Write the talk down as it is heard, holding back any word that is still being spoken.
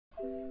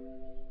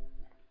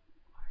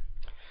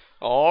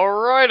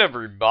Alright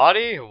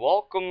everybody,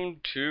 welcome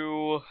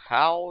to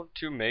how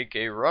to make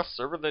a Rust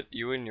server that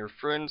you and your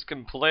friends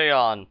can play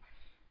on.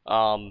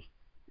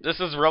 This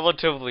is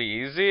relatively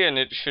easy and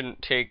it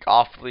shouldn't take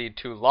awfully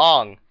too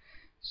long.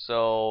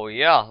 So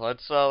yeah,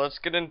 let's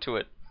get into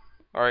it.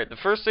 Alright, the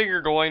first thing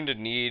you're going to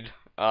need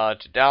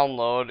to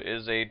download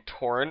is a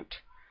torrent.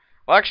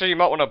 Well, actually you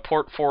might want to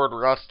port forward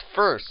Rust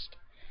first.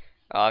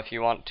 If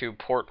you want to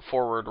port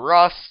forward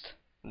Rust,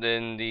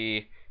 then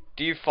the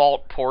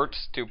default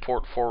ports to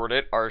port forward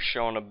it are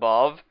shown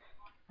above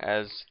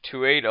as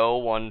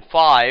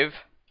 28015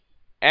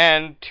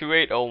 and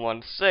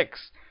 28016.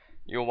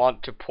 You'll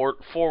want to port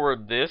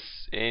forward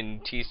this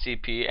in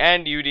TCP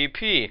and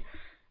UDP.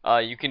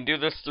 You can do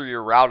this through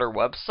your router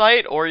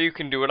website, or you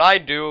can do what I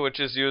do, which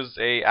is use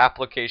a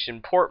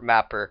application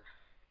Portmapper,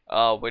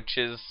 which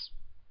is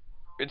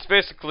it's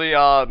basically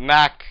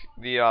Mac.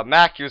 The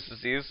Mac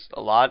uses these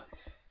a lot.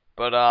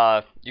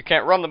 But you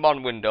can't run them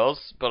on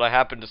Windows, but I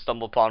happened to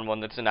stumble upon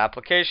one that's in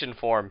application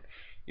form.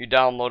 You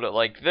download it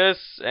like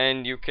this,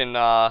 and you can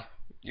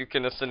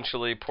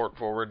essentially port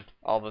forward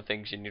all the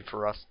things you need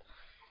for Rust.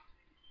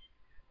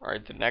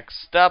 Alright, the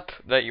next step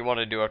that you want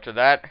to do after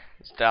that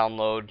is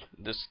download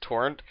this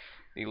torrent.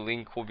 The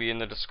link will be in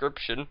the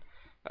description.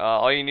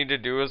 All you need to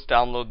do is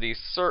download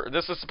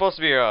this is supposed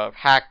to be a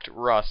hacked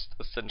Rust,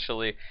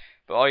 essentially,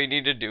 but all you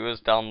need to do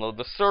is download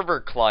the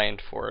server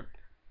client for it.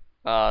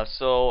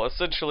 So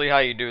essentially how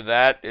you do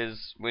that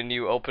is when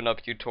you open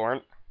up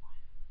Utorrent,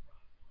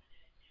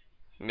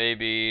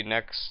 maybe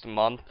next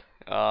month,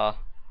 try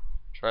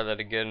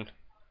that again.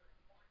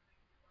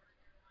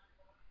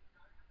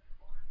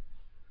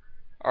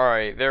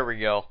 Alright, there we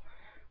go.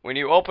 When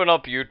you open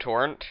up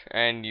Utorrent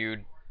and you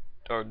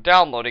are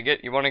downloading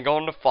it, you want to go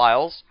into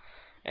Files,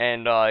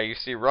 and you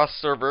see Rust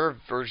Server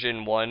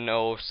version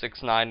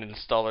 1069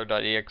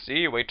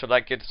 installer.exe. Wait till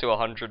that gets to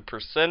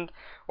 100%,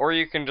 or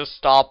you can just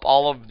stop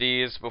all of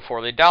these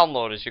before they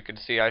download. As you can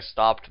see, I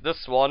stopped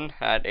this one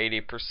at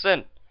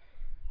 80%.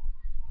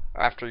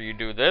 After you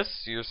do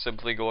this, you're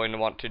simply going to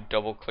want to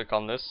double click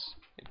on this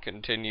and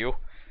continue,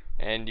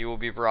 and you will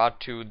be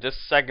brought to this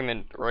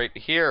segment right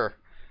here.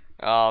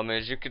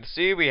 As you can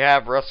see, we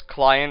have Rust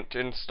Client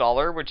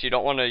Installer, which you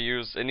don't want to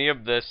use any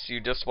of this. You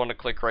just want to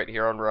click right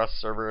here on Rust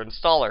Server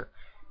Installer.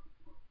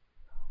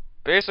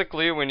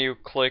 Basically, when you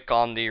click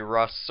on the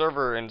Rust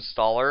Server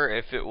Installer,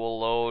 if it will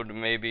load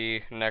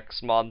maybe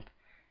next month,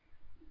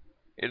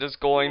 it is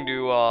going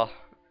to,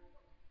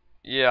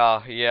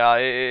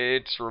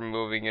 it's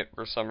removing it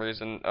for some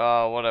reason.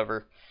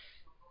 Whatever.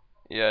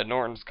 Yeah,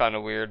 Norton's kind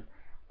of weird.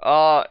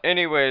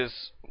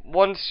 Anyways,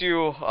 once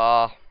you,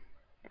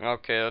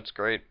 okay, that's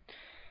great.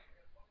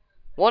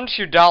 Once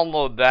you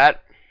download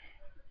that,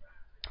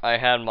 I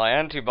had my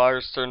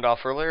antivirus turned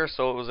off earlier,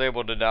 so it was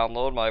able to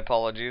download. My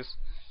apologies.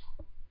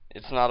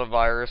 It's not a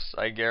virus,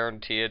 I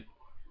guarantee it.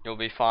 You'll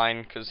be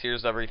fine, because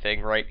here's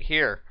everything right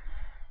here.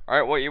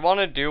 Alright, what you want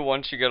to do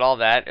once you get all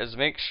that is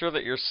make sure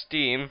that your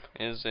Steam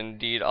is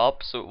indeed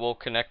up, so it will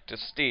connect to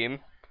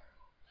Steam.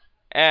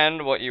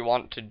 And what you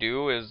want to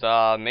do is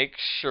make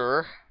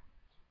sure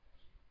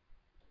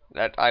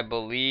that I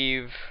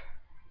believe...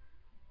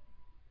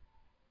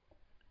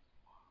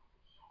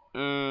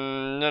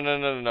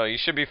 No, you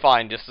should be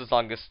fine just as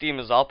long as Steam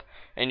is up,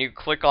 and you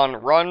click on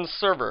Run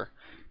Server,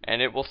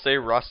 and it will say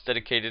Rust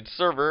Dedicated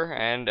Server,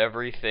 and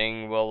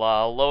everything will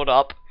load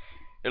up.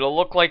 It'll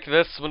look like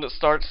this when it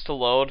starts to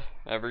load.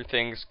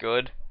 Everything's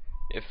good,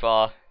 if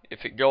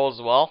it goes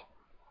well.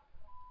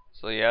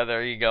 So yeah,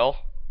 there you go.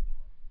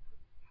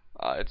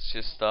 It's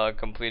just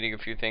completing a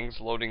few things,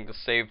 loading the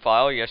save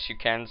file. Yes, you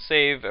can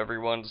save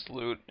everyone's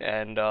loot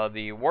and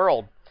the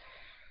world.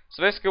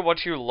 So basically,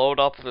 once you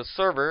load up the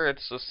server,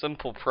 it's a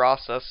simple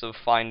process of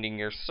finding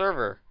your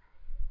server.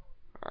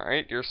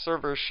 Alright, your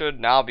server should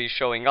now be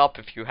showing up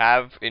if you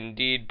have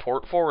indeed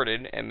port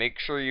forwarded, and make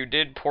sure you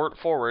did port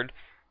forward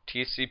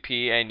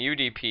TCP and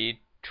UDP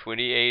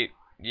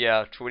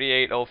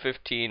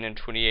 28015 and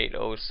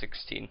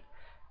 28016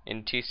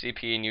 in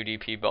TCP and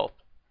UDP both.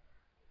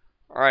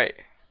 Alright,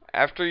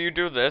 after you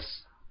do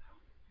this,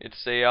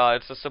 it's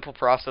a simple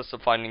process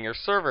of finding your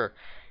server.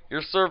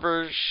 Your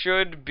server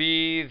should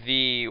be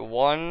the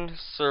one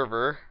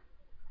server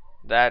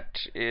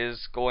that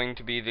is going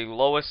to be the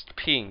lowest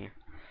ping.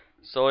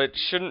 So it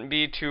shouldn't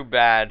be too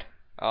bad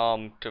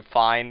to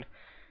find.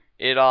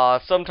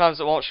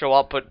 Sometimes it won't show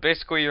up, but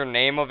basically your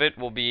name of it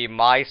will be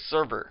my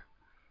server.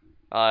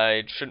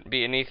 It shouldn't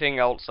be anything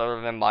else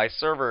other than my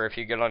server. If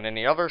you get on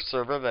any other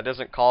server that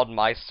isn't called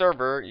my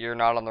server, you're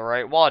not on the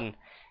right one.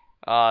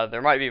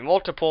 There might be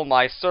multiple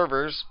my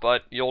servers,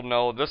 but you'll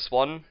know this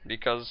one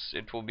because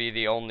it will be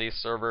the only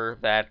server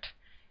that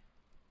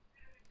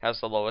has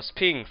the lowest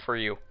ping for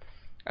you.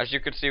 As you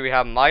can see, we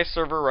have my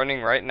server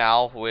running right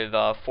now with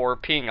 4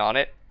 ping on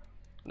it.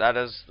 That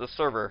is the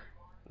server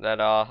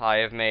that I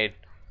have made.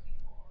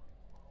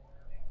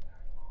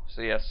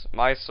 So yes,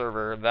 my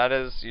server, that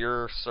is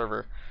your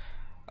server.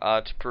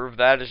 To prove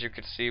that, as you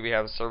can see, we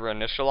have a server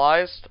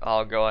initialized.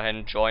 I'll go ahead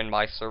and join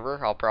my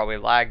server. I'll probably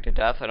lag to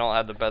death. I don't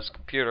have the best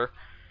computer.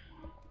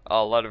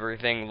 let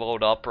everything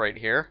load up right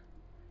here.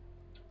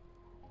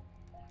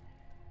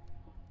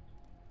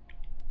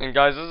 And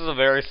guys, this is a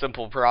very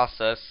simple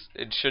process.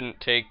 It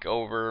shouldn't take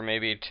over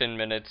maybe 10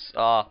 minutes.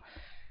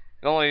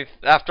 Only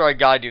after I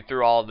guide you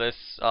through all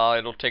this,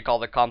 it'll take all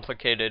the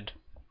complicated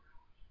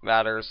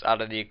matters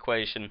out of the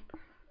equation.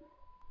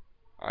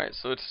 Alright,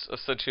 so it's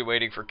essentially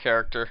waiting for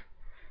character.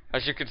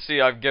 As you can see,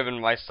 I've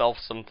given myself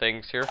some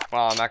things here.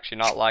 Wow, I'm actually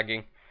not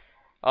lagging.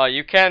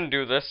 You can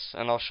do this,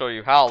 and I'll show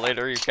you how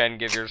later. You can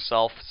give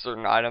yourself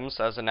certain items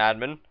as an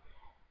admin.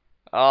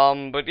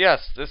 But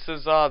yes, this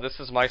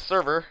is my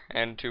server,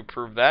 and to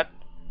prove that,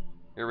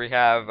 here we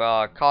have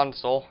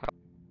console.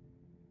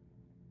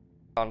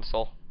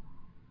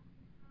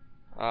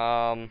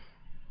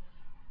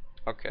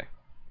 Okay.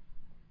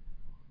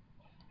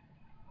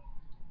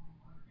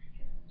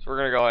 So we're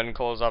gonna go ahead and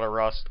close out of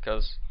Rust,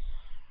 because,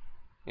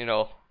 you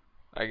know,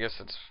 I guess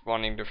it's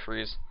wanting to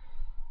freeze.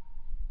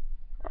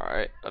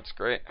 Alright, that's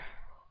great.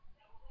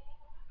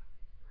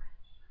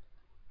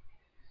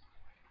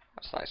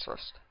 That's nice,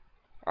 Rust.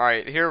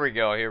 Alright, here we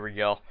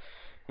go.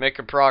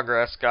 Making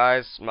progress,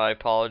 guys. My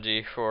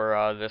apology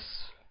for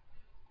this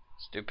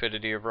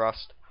stupidity of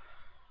Rust.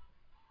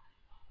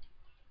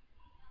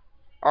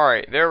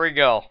 Alright, there we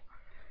go.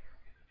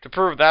 To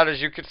prove that,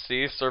 as you can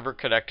see, server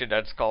connected,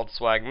 that's called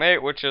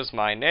swagmate, which is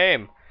my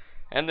name.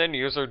 And then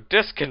user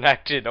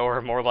disconnected,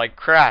 or more like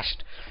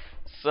crashed.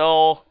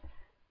 So,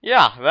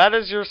 yeah, that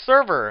is your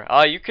server.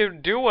 You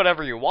can do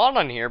whatever you want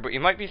on here, but you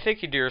might be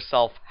thinking to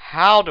yourself,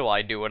 how do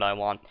I do what I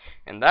want?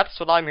 And that's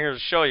what I'm here to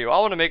show you. I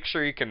want to make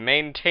sure you can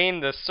maintain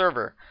this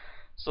server.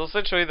 So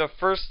essentially, the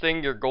first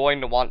thing you're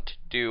going to want to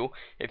do,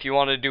 if you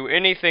want to do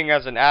anything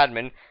as an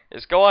admin,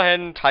 is go ahead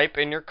and type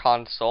in your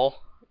console,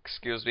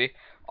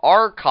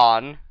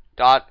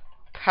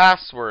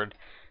 rcon.password.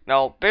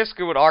 Now,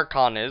 basically what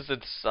rcon is,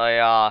 it's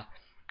a,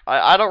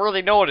 I don't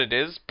really know what it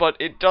is, but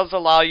it does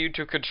allow you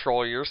to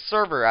control your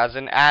server as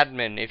an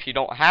admin. If you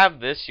don't have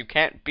this, you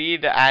can't be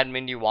the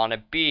admin you want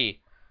to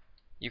be.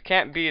 You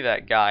can't be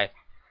that guy.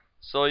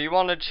 So you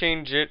want to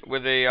change it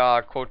with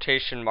a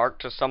quotation mark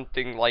to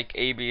something like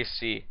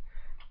ABC.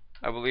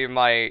 I believe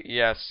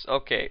yes.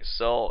 Okay,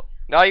 so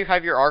now you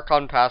have your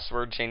rcon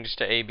password changed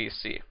to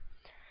ABC.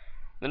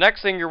 The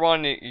next thing you're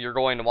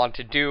going to want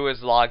to do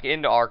is log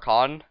into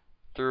rcon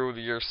through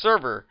your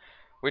server,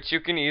 which you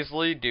can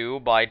easily do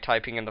by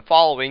typing in the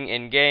following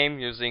in-game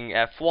using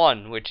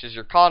F1, which is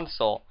your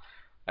console.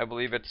 I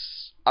believe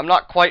I'm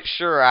not quite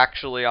sure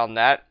actually on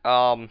that.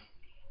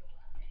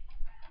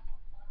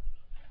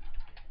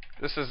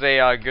 This is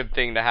a good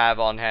thing to have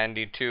on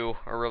handy too,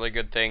 a really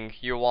good thing.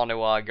 You'll want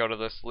to go to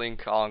this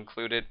link, I'll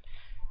include it.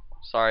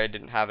 Sorry I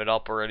didn't have it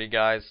up already,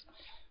 guys.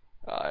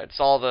 It's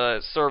all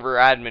the server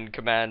admin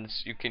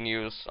commands you can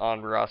use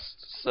on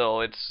Rust,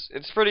 so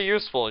it's pretty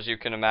useful, as you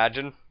can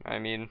imagine. I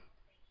mean,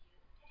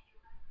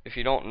 if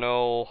you don't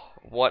know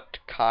what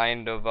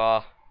kind of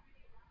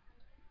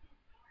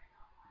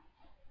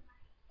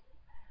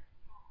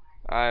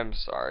I'm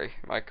sorry,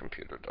 my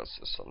computer does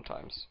this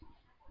sometimes.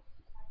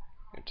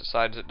 It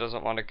decides it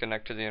doesn't want to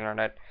connect to the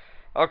internet.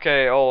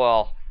 Okay, oh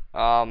well.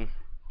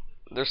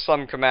 There's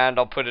some command,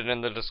 I'll put it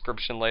in the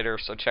description later,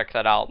 so check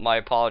that out. My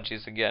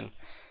apologies again.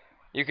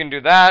 You can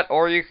do that,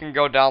 or you can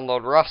go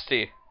download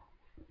Rusty.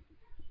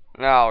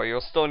 Now,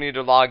 you'll still need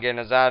to log in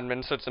as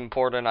admin, so it's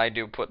important I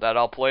do put that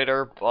up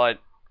later, but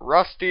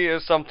Rusty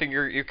is something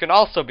you can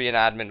also be an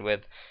admin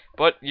with,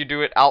 but you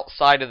do it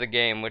outside of the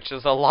game, which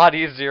is a lot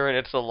easier and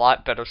it's a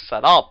lot better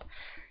set up.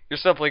 You're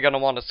simply going to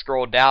want to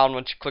scroll down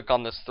once you click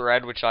on this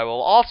thread, which I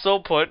will also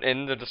put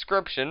in the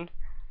description.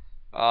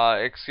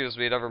 Excuse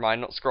me, never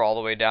mind, don't scroll all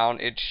the way down.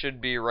 It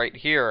should be right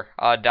here.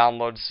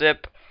 Download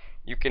zip.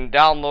 You can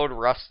download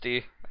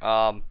Rusty.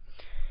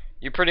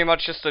 You pretty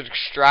much just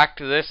extract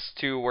this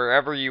to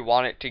wherever you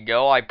want it to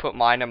go. I put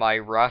mine in my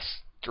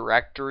Rust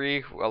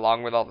directory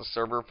along with all the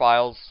server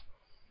files.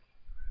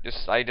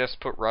 I just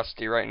put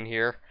Rusty right in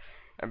here.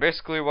 And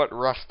basically what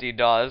Rusty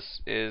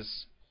does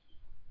is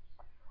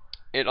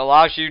it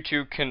allows you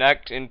to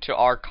connect into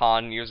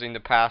rcon using the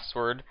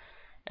password,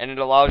 and it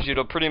allows you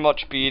to pretty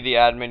much be the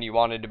admin you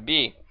wanted to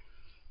be.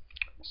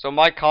 So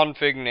my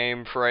config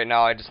name for right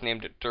now, I just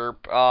named it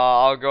derp.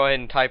 I'll go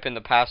ahead and type in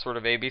the password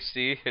of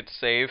ABC, hit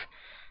save.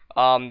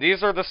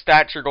 These are the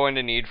stats you're going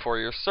to need for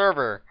your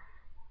server.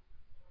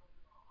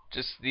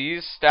 Just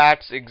these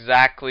stats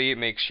exactly,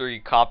 make sure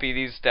you copy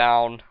these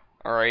down,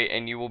 alright,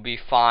 and you will be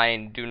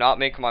fine. Do not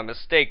make my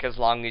mistake. As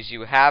long as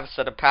you have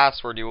set a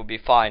password, you will be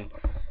fine.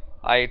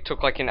 I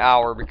took like an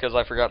hour because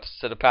I forgot to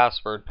set a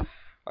password.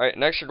 Alright,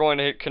 next you're going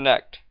to hit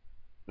connect.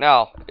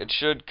 Now, it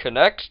should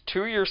connect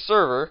to your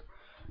server.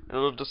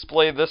 It'll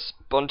display this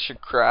bunch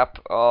of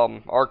crap,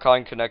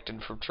 rcon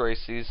connected from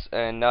Tracy's,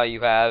 and now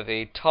you have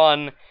a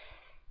ton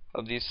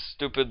of these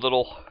stupid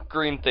little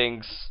green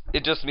things.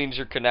 It just means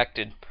you're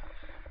connected.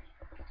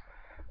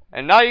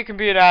 And now you can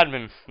be an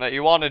admin that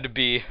you wanted to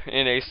be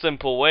in a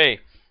simple way.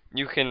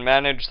 You can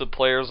manage the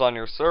players on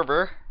your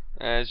server.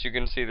 As you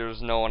can see,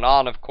 there's no one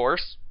on, of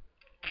course.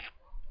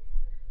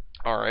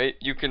 Alright,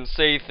 you can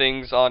say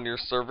things on your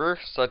server,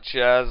 such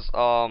as,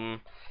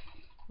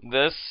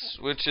 this,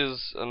 which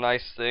is a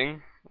nice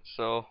thing.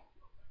 So,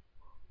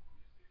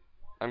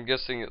 I'm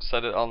guessing it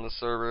said it on the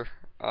server.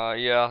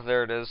 Yeah,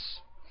 there it is.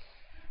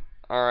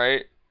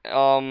 Alright,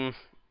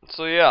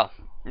 so yeah.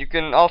 You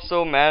can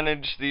also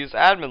manage these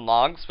admin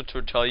logs, which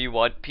would tell you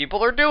what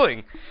people are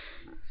doing.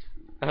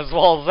 As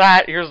well as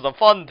that, here's the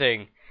fun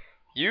thing.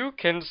 You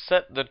can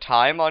set the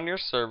time on your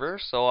server,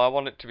 so I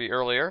want it to be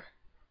earlier.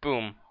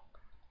 Boom.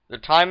 The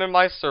time in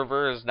my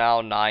server is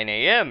now 9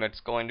 AM. It's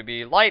going to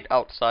be light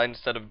outside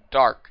instead of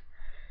dark.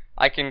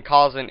 I can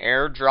cause an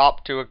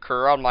airdrop to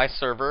occur on my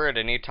server at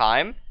any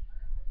time.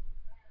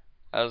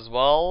 As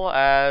well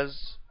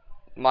as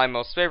my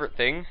most favorite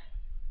thing,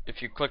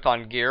 if you click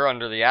on gear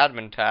under the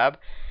admin tab,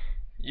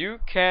 you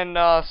can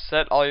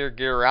set all your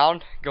gear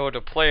around, go to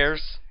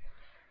players,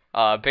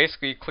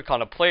 basically click on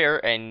a player,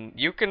 and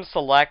you can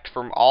select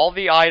from all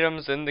the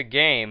items in the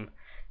game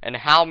and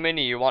how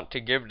many you want to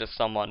give to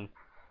someone.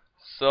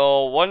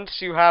 So once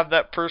you have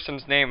that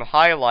person's name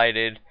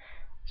highlighted,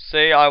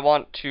 say I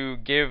want to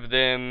give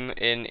them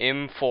an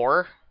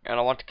M4, and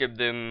I want to give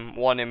them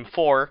one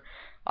M4,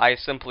 I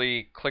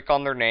simply click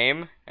on their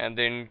name and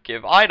then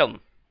give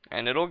item,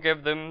 and it'll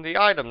give them the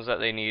items that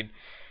they need.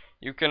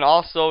 You can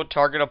also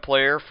target a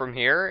player from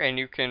here, and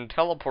you can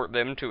teleport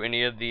them to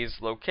any of these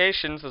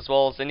locations, as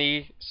well as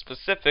any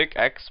specific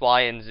X,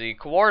 Y, and Z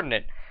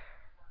coordinate.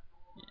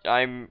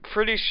 I'm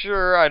pretty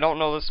sure, I don't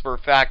know this for a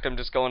fact, I'm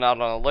just going out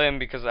on a limb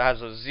because it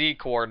has a Z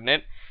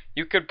coordinate.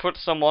 You could put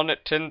someone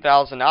at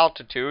 10,000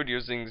 altitude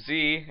using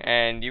Z,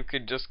 and you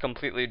could just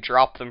completely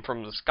drop them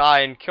from the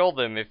sky and kill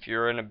them if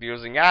you're an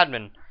abusing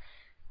admin.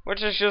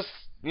 Which is just,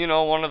 you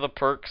know, one of the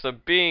perks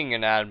of being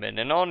an admin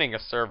and owning a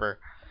server.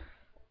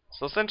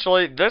 So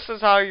essentially, this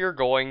is how you're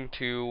going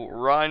to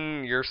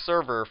run your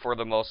server for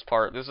the most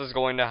part. This is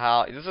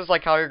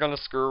like how you're going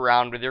to screw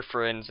around with your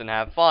friends and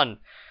have fun.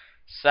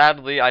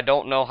 Sadly, I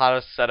don't know how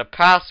to set a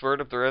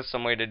password. If there is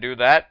some way to do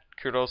that,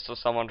 kudos to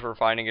someone for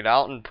finding it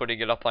out and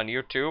putting it up on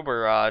YouTube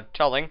or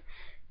telling.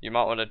 You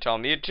might want to tell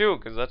me too,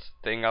 because that's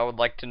the thing I would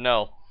like to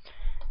know.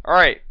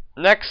 Alright,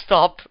 next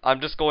up, I'm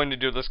just going to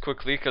do this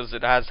quickly because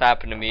it has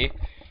happened to me.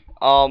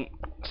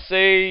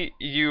 Say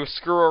you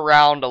screw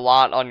around a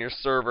lot on your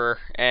server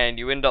and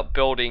you end up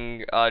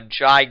building a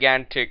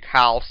gigantic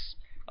house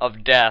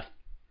of death.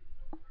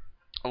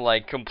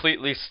 Like,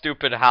 completely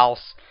stupid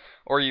house.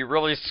 Or you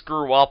really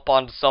screw up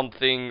on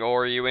something,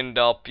 or you end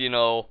up, you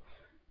know,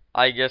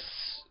 I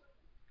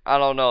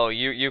don't know,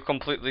 you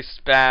completely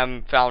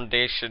spam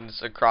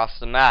foundations across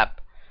the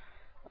map.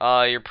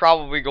 You're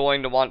probably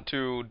going to want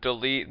to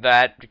delete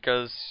that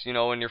because, you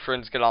know, when your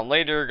friends get on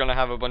later, you're going to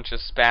have a bunch of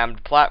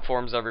spammed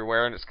platforms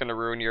everywhere and it's going to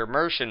ruin your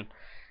immersion.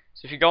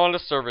 So if you go into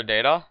server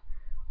data,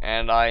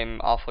 and I'm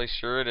awfully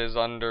sure it is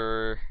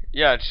under,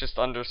 yeah, it's just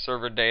under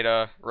server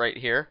data right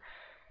here.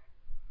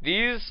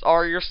 These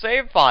are your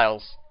save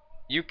files.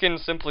 You can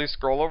simply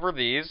scroll over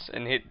these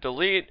and hit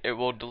delete. It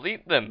will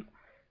delete them.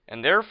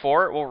 And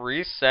therefore, it will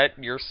reset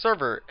your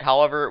server.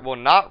 However, it will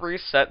not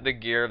reset the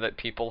gear that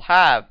people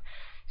have.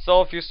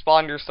 So if you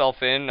spawn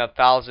yourself in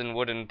 1,000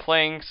 wooden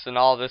planks and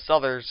all this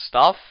other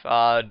stuff,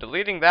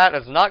 deleting that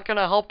is not going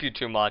to help you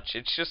too much.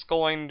 It's just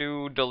going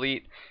to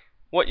delete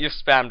what you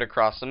spammed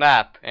across the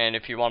map. And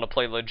if you want to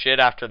play legit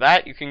after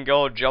that, you can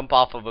go jump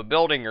off of a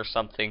building or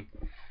something.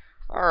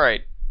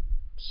 Alright,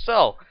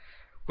 so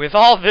with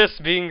all this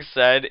being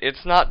said,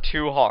 it's not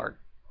too hard.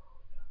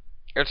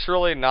 It's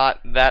really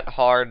not that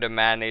hard to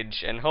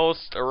manage and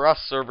host a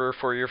Rust server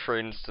for your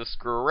friends to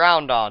screw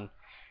around on.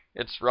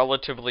 It's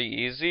relatively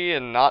easy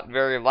and not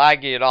very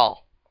laggy at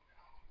all.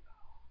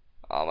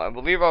 I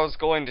believe I was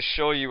going to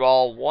show you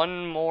all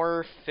one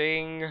more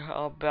thing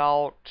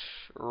about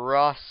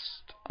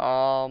Rust.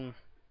 I'm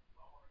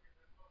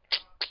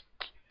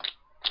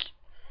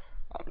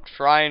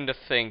trying to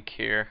think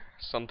here.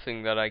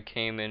 Something that I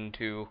came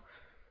into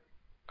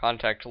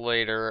contact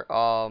later.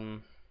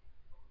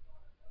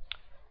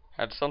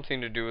 Had something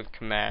to do with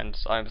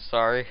commands. I'm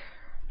sorry.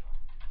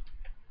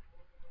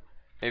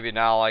 Maybe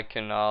now I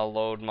can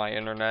load my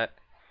internet.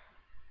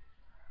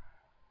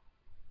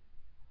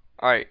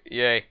 Alright,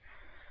 yay.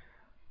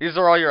 These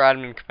are all your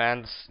admin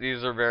commands.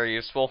 These are very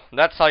useful.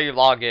 That's how you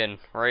log in,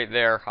 right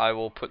there. I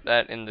will put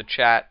that in the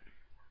chat.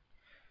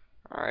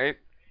 Alright.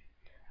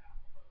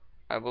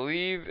 I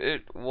believe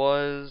it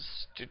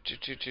was...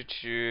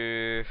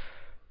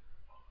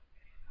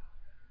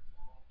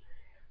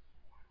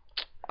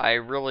 I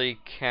really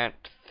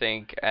can't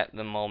think at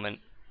the moment.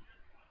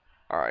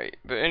 Alright,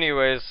 but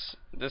anyways,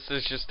 this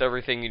is just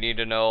everything you need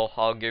to know.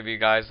 I'll give you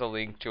guys a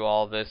link to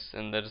all this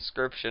in the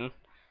description.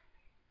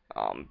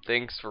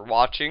 Thanks for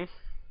watching.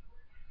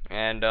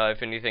 And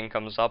if anything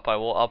comes up, I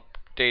will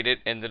update it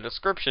in the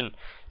description.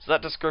 So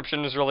that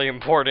description is really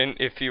important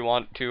if you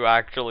want to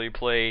actually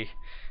play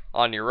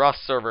on your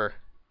Rust server.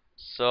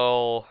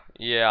 So,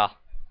 yeah.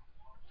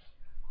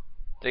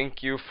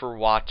 Thank you for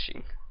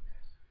watching.